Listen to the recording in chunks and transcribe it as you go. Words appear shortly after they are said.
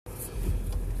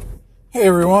Hey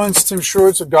everyone, it's Tim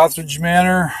Shorts of Gothridge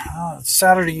Manor. It's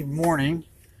Saturday morning,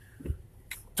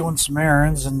 doing some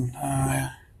errands, and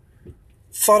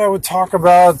thought I would talk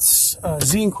about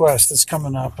Zine Quest that's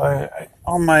coming up. I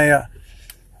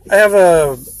have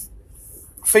a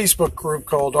Facebook group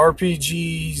called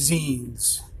RPG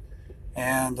Zines,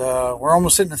 and we're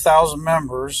almost hitting 1,000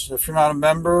 members. If you're not a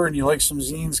member and you like some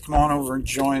zines, come on over and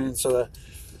join. It's a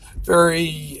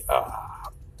very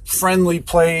friendly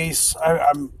place.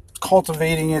 I'm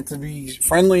cultivating it to be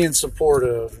friendly and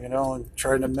supportive, and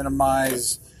trying to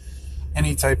minimize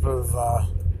any type of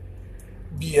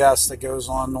BS that goes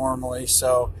on normally.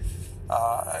 So,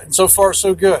 and so far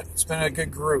so good. It's been a good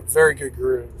group, very good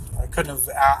group. I couldn't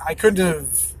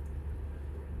have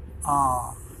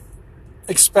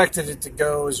expected it to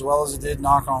go as well as it did.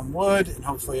 Knock on wood, and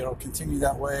hopefully it'll continue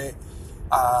that way.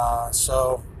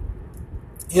 So,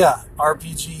 yeah,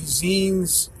 RPG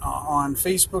Zines on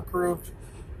Facebook group.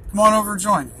 Come on over and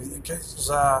join.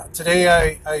 Because today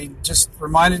I just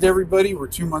reminded everybody we're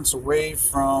 2 months away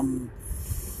from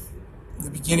the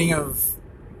beginning of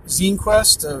Zine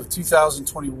Quest of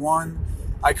 2021.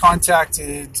 I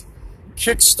contacted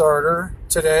Kickstarter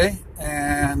today,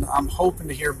 and I'm hoping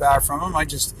to hear back from them. I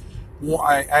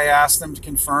asked them to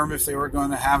confirm if they were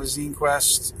going to have a Zine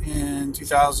Quest in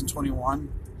 2021,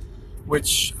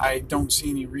 which I don't see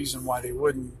any reason why they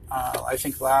wouldn't. I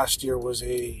think last year was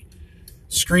a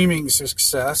screaming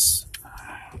success,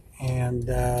 and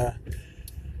I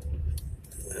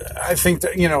think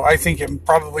it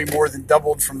probably more than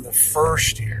doubled from the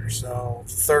first year. So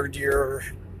the third year,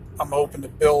 I'm hoping to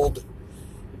build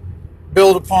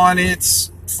upon it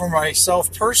for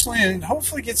myself personally, and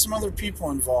hopefully get some other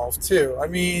people involved too. I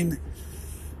mean,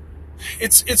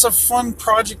 it's a fun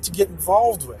project to get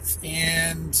involved with,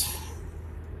 and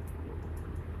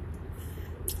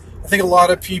I think a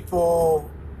lot of people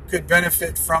could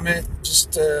benefit from it.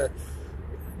 Just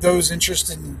those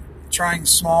interested in trying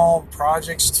small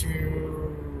projects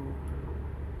to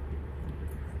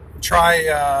try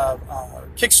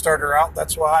Kickstarter out.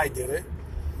 That's why I did it.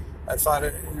 I thought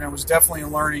it was definitely a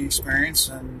learning experience,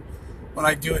 and when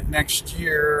I do it next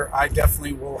year, I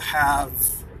definitely will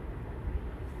have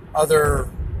I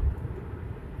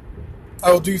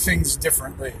will do things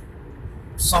differently,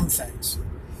 some things.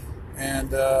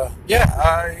 And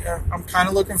I'm kind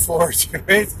of looking forward to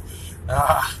it.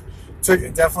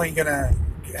 Definitely gonna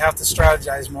have to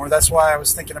strategize more. That's why I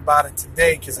was thinking about it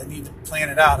today, because I need to plan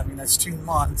it out. I mean, that's 2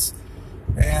 months,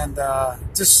 and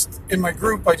just in my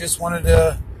group, I just wanted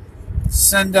to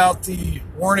send out the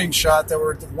warning shot that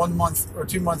we're at the 1 month or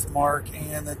 2 month mark,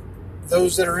 and that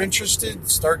those that are interested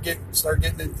start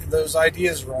getting those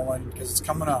ideas rolling, because it's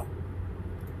coming up.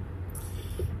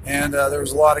 And there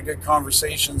was a lot of good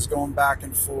conversations going back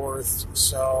and forth.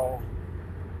 So,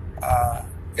 I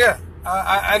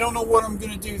don't know what I'm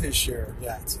going to do this year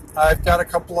yet. I've got a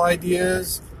couple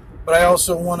ideas, but I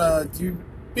also want to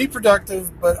be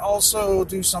productive, but also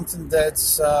do something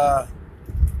that's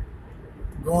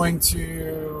going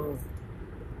to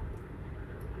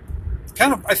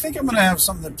I think I'm going to have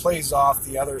something that plays off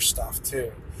the other stuff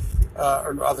too.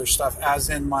 Or other stuff, as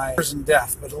in my and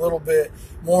death, but a little bit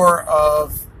more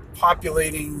of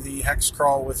populating the hex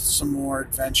crawl with some more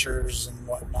adventures and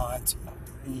whatnot,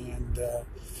 and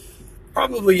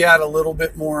probably add a little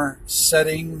bit more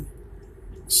setting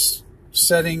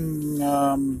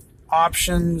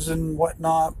options and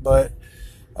whatnot, but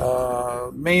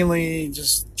mainly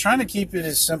just trying to keep it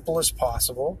as simple as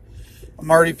possible.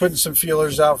 I'm already putting some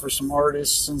feelers out for some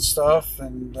artists and stuff,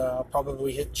 and I'll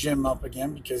probably hit Jim up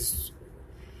again, because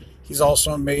he's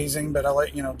also amazing. But I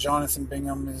like, Jonathan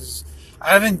Bingham is.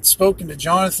 I haven't spoken to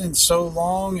Jonathan in so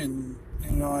long, and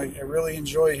I really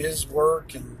enjoy his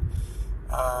work, and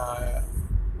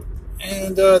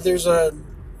there's and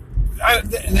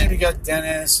then we got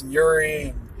Dennis and Yuri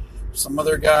and some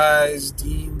other guys,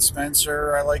 Dean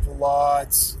Spencer, I like a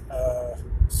lot.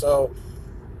 So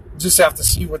just have to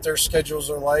see what their schedules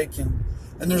are like, and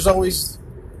there's always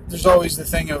the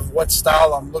thing of what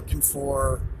style I'm looking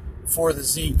for the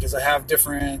zine, because I have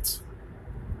different,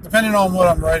 depending on what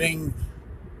I'm writing,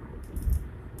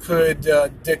 could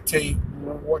dictate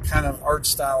what kind of art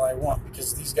style I want,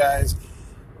 because these guys,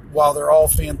 while they're all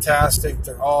fantastic,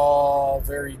 they're all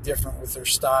very different with their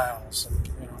styles, and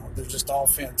they're just all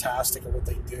fantastic at what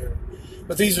they do.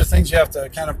 But these are things you have to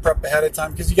kind of prep ahead of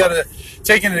time, because you got to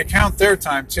take into account their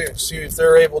time too. See if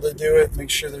they're able to do it,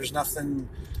 make sure there's nothing,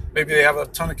 maybe they have a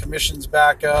ton of commissions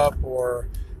back up, or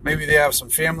maybe they have some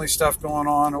family stuff going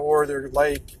on, or they're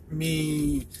like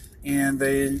me and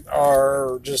they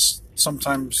are just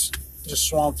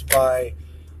swamped by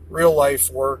real life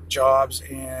work, jobs,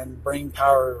 and brain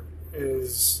power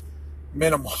is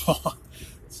minimal.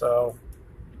 So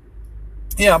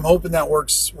yeah, I'm hoping that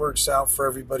works out for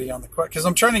everybody on the quest, because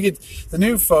I'm trying to get the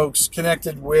new folks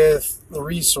connected with the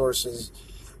resources.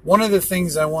 One of the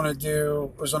things I want to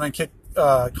do was when I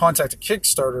contact a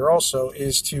Kickstarter also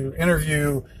is to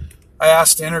interview. I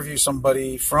asked to interview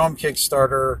somebody from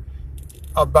Kickstarter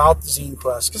about the Zine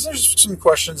Quest, because there's some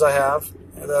questions I have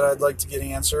that I'd like to get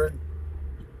answered,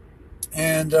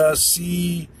 and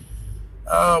see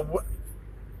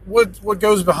what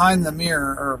goes behind the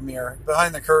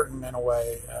behind the curtain in a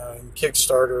way, in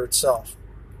Kickstarter itself,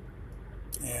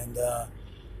 and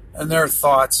their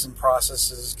thoughts and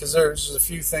processes, because there's a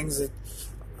few things that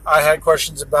I had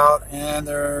questions about, and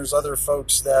there's other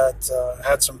folks that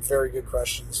had some very good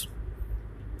questions.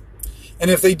 And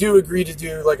if they do agree to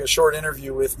do like a short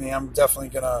interview with me, I'm definitely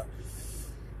gonna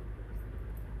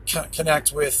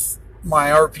connect with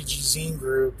my RPG Zine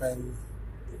group and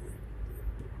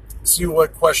see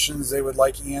what questions they would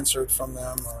like answered from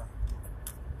them,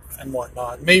 and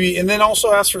whatnot. Maybe, and then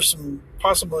also ask for some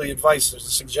possibly advice or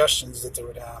suggestions that they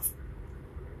would have.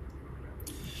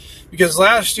 Because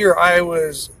last year I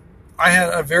had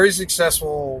a very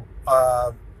successful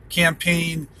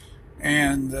campaign,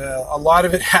 and a lot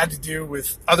of it had to do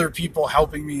with other people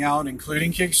helping me out,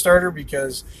 including Kickstarter,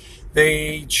 because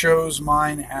they chose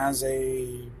mine as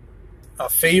a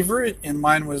favorite, and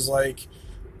mine was like,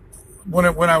 when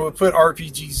I would put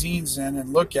RPG zines in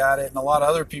and look at it, and a lot of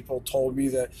other people told me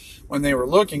that when they were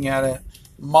looking at it,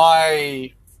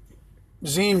 my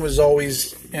zine was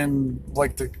always in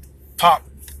like the top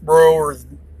row, or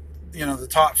the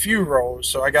top few rows,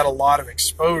 so I got a lot of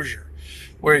exposure,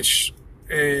 which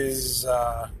is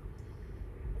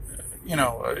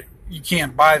you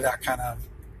can't buy that kind of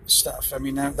stuff. I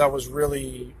mean, that was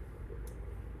really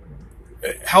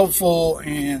helpful,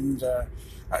 and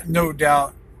no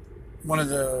doubt one of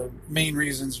the main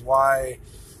reasons why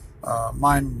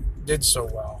mine did so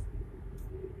well.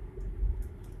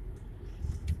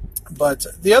 But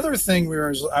the other thing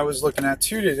I was looking at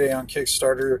too today on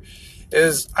Kickstarter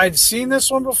is I'd seen this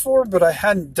one before, but I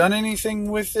hadn't done anything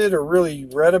with it or really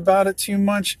read about it too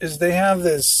much, is they have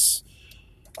this,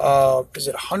 is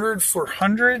it 100 for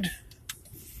 100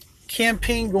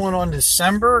 campaign going on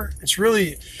December. It's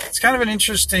kind of an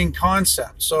interesting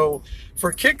concept. So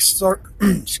for Kickstarter,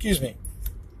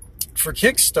 for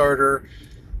Kickstarter,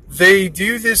 they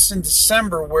do this in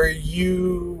December where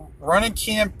you run a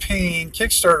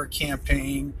Kickstarter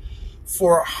campaign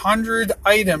for 100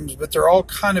 items, but they're all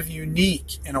kind of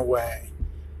unique in a way.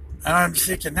 And I'm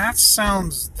thinking that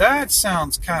sounds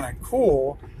kind of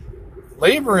cool,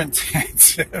 labor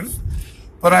intensive,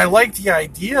 but I like the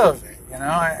idea of it.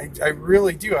 I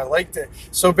really do. I like that.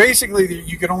 So basically,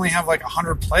 you could only have like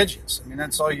 100 pledges. I mean,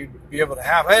 that's all you'd be able to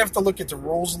have. I have to look at the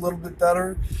rules a little bit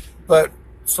better, but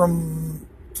from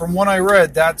what I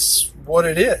read, that's what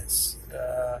it is.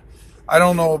 I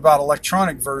don't know about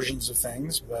electronic versions of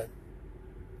things, but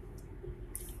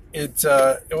it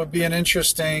would be an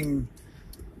interesting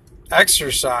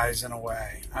exercise in a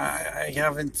way. I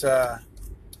haven't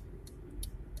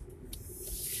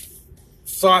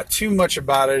thought too much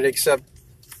about it, except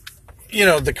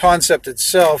the concept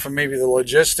itself and maybe the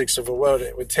logistics of what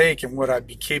it would take and what I'd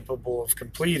be capable of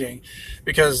completing,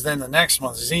 because then the next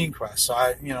month is Zine Quest, so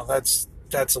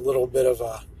that's a little bit of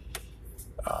a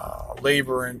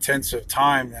labor intensive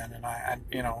time then, and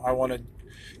I want to,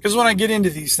 because when I get into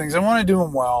these things I want to do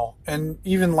them well. And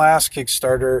even last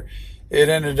Kickstarter, it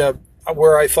ended up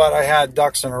where I thought I had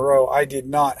ducks in a row. I did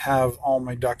not have all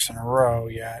my ducks in a row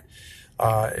yet.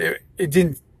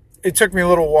 It took me a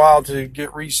little while to get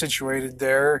resituated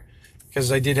there,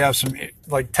 because I did have some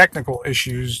like technical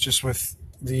issues just with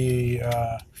the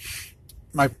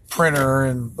my printer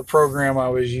and the program I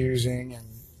was using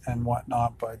and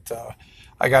whatnot, but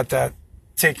I got that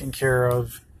taken care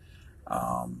of.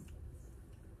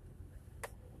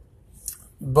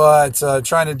 But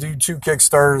trying to do 2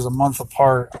 Kickstarters a month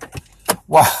apart,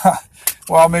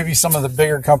 while maybe some of the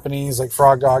bigger companies like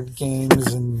Frog Dog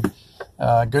Games and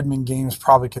Goodman Games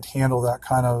probably could handle that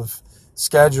kind of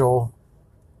schedule,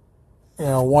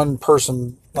 one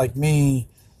person like me,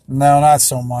 no, not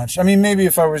so much. I mean, maybe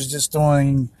if I was just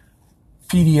doing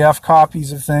PDF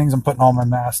copies of things. I'm putting on my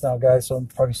mask now, guys, so I'm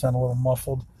probably sound a little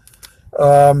muffled.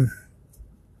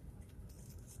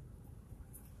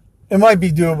 It might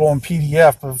be doable in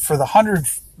PDF, but for the 100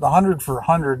 for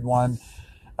 100 one,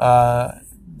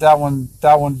 that one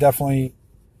definitely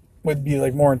would be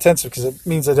like more intensive, because it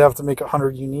means I'd have to make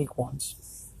 100 unique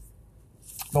ones.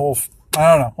 But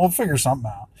I don't know. We'll figure something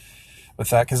out with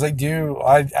that, because I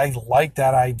like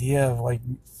that idea of like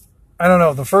I don't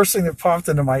know. The first thing that popped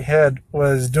into my head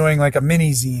was doing like a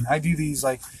mini zine. I do these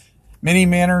like mini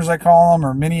manners, I call them,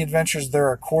 or mini adventures.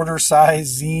 They're a quarter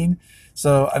size zine.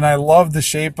 So, and I love the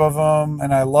shape of them,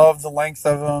 and I love the length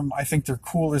of them. I think they're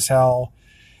cool as hell.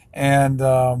 And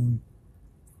I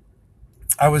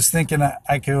was thinking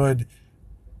I could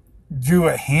do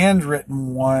a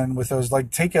handwritten one with those.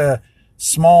 Like, take a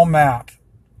small map.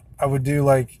 I would do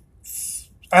like,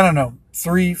 I don't know,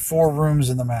 3-4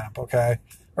 rooms in the map, okay?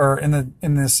 Or in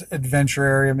this adventure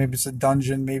area. Maybe it's a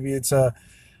dungeon, maybe it's a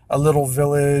little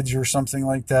village or something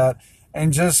like that.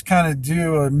 And just kind of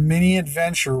do a mini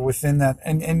adventure within that,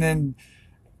 and then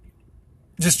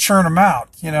just churn them out.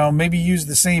 You know, maybe use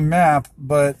the same map,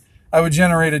 but I would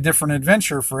generate a different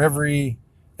adventure for every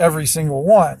single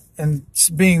one. And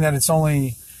being that it's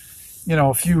only, you know,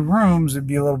 a few rooms, it'd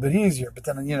be a little bit easier. But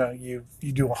then, you know, you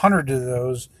do 100 of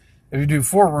those. If you do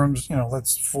 4 rooms, you know,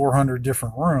 that's 400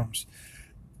 different rooms.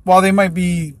 While they might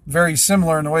be very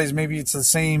similar in the ways, maybe it's the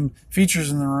same features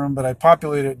in the room, but I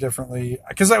populate it differently,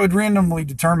 because I would randomly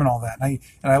determine all that. And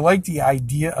I like the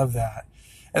idea of that.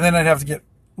 And then I'd have to get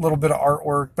a little bit of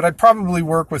artwork, but I'd probably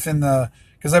work within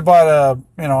because I bought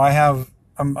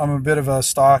I'm a bit of a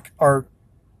stock art.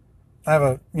 I have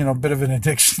a, you know, bit of an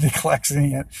addiction to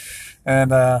collecting it.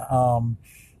 And,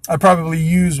 I probably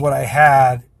use what I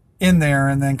had in there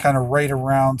and then kind of write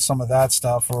around some of that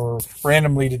stuff, or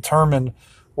randomly determine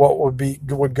what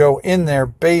would go in there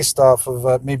based off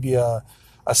of maybe a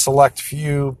select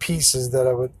few pieces that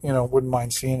I wouldn't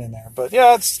mind seeing in there. But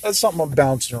yeah, that's something I'm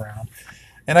bouncing around,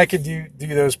 and I could do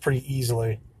those pretty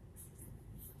easily.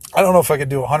 I don't know if I could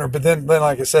do 100, but then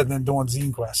like I said, then doing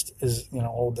Zine Quest is, you know,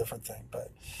 a whole different thing. But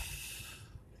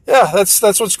yeah, that's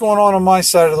what's going on my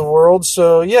side of the world.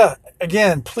 So yeah,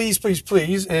 again, please,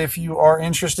 if you are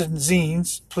interested in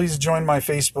zines, please join my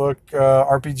Facebook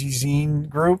RPG Zine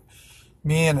group.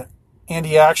 Me and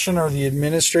Andy Action are the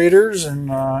administrators, and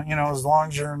you know, as long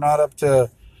as you're not up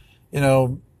to, you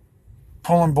know,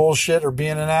 pulling bullshit or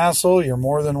being an asshole, you're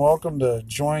more than welcome to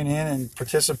join in and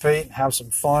participate and have some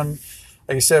fun.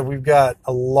 Like I said, we've got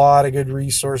a lot of good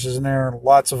resources in there,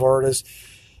 lots of artists,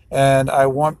 and I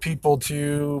want people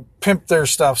to pimp their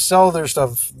stuff, sell their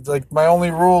stuff. Like, my only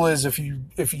rule is if you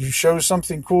show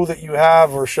something cool that you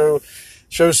have, or show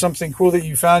something cool that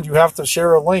you found, you have to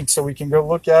share a link so we can go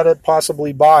look at it,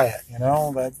 possibly buy it. You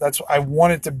know, that's, I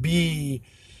want it to be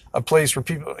a place where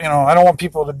people, you know, I don't want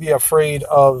people to be afraid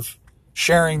of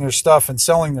sharing their stuff and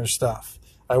selling their stuff.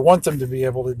 I want them to be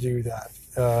able to do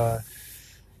that.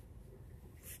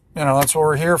 You know, that's what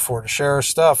we're here for, to share our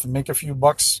stuff and make a few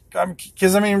bucks.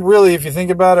 Because, I mean, really, if you think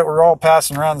about it, we're all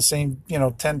passing around the same, you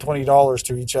know, $10, $20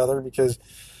 to each other, because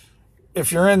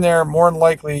if you're in there, more than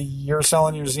likely you're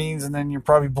selling your zines, and then you're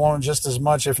probably blowing just as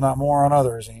much, if not more, on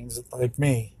other zines, like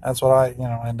me. That's what I, you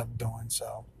know, end up doing.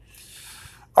 So,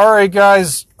 all right,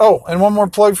 guys. Oh, and one more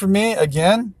plug for me.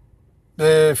 Again,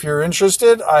 if you're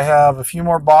interested, I have a few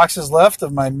more boxes left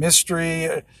of my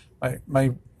mystery,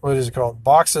 my what is it called?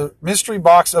 Mystery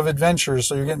box of adventures.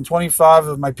 So you're getting 25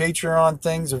 of my Patreon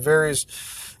things of various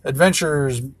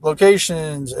adventures,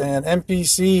 locations, and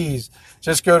NPCs.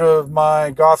 Just go to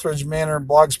my Gothridge Manor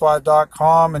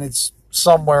blogspot.com, and it's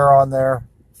somewhere on there.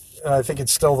 I think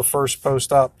it's still the first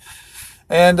post up.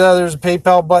 And there's a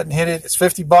PayPal button. Hit it. It's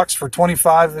 $50 for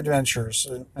 25 adventures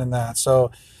and that.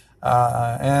 So,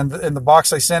 and in the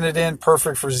box I sent it in,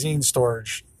 perfect for zine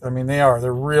storage. I mean,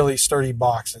 they're really sturdy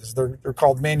boxes. They're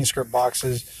called manuscript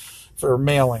boxes for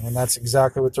mailing, and that's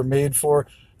exactly what they're made for.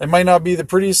 It might not be the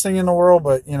prettiest thing in the world,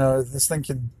 but, you know, this thing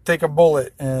could take a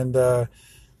bullet, and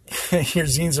your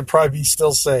zines would probably be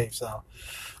still safe. So,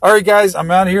 all right, guys, I'm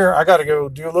out of here. I got to go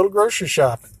do a little grocery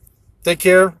shopping. Take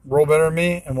care, roll better than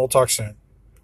me, and we'll talk soon.